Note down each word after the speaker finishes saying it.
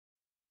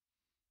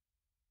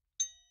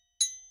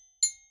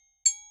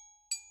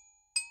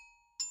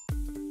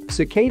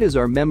Cicadas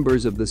are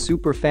members of the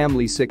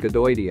superfamily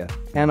Cicadoidea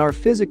and are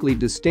physically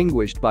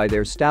distinguished by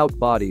their stout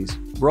bodies,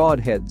 broad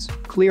heads,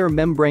 clear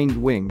membraned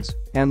wings,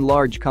 and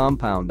large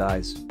compound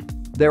eyes.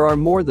 There are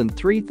more than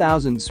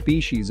 3,000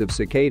 species of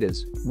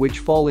cicadas, which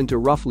fall into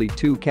roughly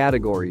two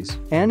categories: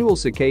 annual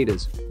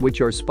cicadas,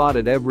 which are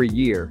spotted every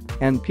year,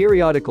 and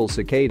periodical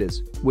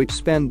cicadas, which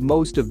spend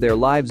most of their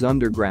lives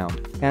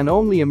underground and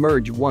only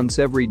emerge once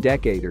every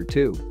decade or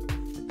two.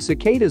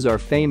 Cicadas are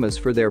famous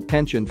for their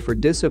penchant for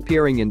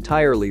disappearing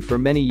entirely for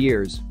many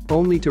years,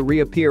 only to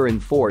reappear in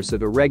force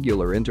at a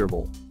regular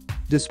interval.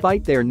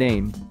 Despite their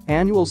name,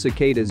 annual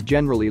cicadas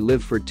generally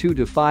live for 2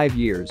 to 5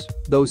 years,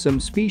 though some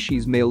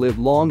species may live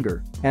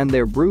longer, and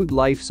their brood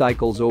life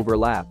cycles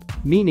overlap,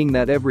 meaning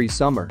that every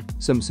summer,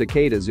 some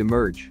cicadas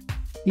emerge.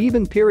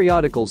 Even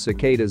periodical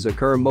cicadas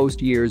occur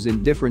most years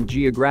in different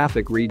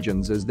geographic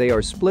regions, as they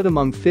are split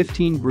among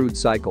 15 brood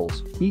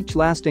cycles, each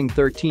lasting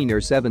 13 or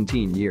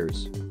 17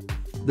 years.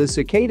 The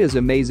cicada's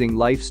amazing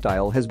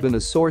lifestyle has been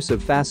a source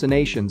of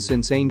fascination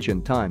since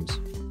ancient times.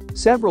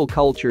 Several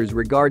cultures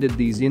regarded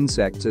these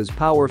insects as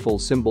powerful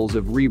symbols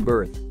of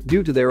rebirth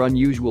due to their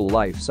unusual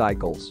life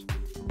cycles.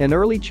 In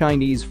early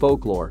Chinese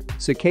folklore,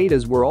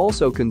 cicadas were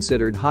also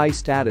considered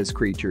high-status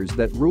creatures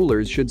that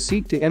rulers should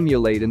seek to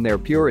emulate in their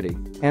purity,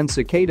 and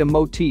cicada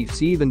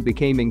motifs even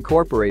became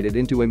incorporated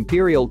into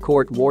imperial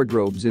court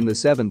wardrobes in the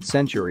 7th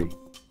century.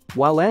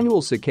 While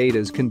annual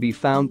cicadas can be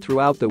found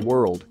throughout the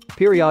world,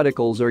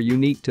 periodicals are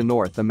unique to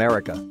North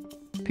America.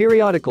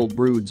 Periodical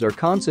broods are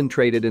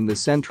concentrated in the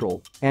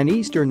central and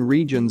eastern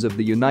regions of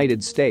the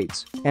United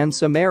States, and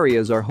some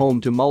areas are home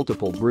to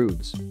multiple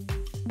broods.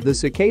 The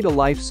cicada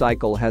life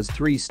cycle has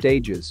 3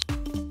 stages: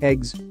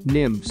 eggs,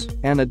 nymphs,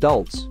 and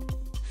adults.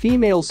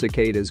 Female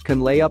cicadas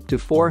can lay up to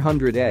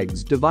 400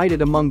 eggs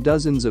divided among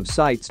dozens of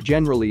sites,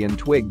 generally in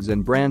twigs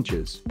and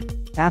branches.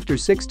 After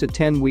 6 to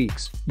 10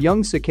 weeks,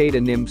 young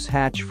cicada nymphs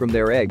hatch from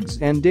their eggs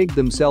and dig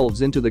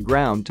themselves into the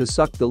ground to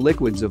suck the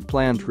liquids of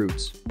plant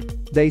roots.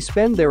 They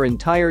spend their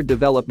entire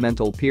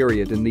developmental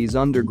period in these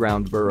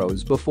underground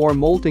burrows before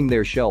molting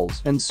their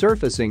shells and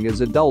surfacing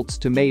as adults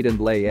to mate and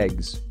lay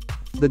eggs.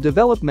 The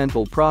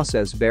developmental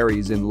process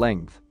varies in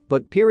length,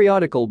 but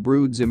periodical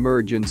broods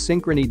emerge in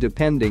synchrony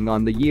depending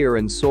on the year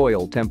and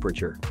soil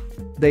temperature.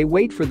 They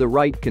wait for the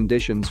right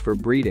conditions for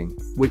breeding,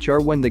 which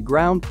are when the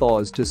ground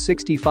thaws to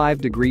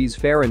 65 degrees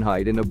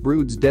Fahrenheit in a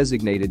brood's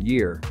designated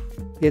year.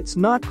 It's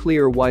not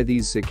clear why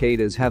these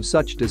cicadas have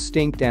such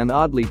distinct and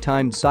oddly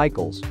timed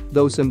cycles,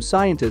 though some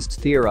scientists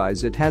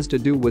theorize it has to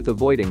do with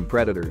avoiding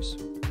predators.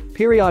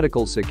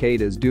 Periodical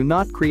cicadas do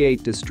not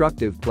create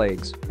destructive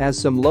plagues, as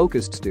some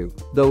locusts do,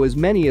 though as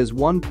many as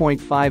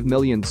 1.5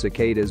 million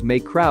cicadas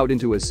may crowd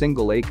into a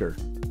single acre.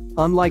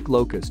 Unlike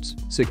locusts,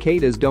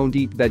 cicadas don't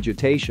eat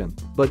vegetation,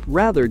 but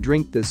rather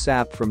drink the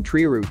sap from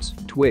tree roots,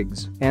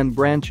 twigs, and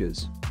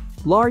branches.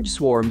 Large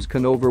swarms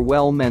can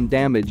overwhelm and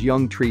damage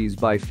young trees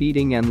by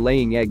feeding and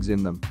laying eggs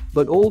in them,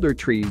 but older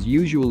trees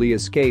usually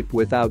escape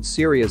without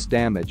serious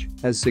damage,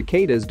 as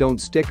cicadas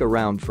don't stick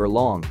around for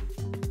long.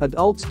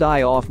 Adults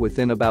die off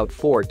within about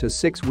 4 to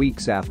 6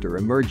 weeks after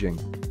emerging.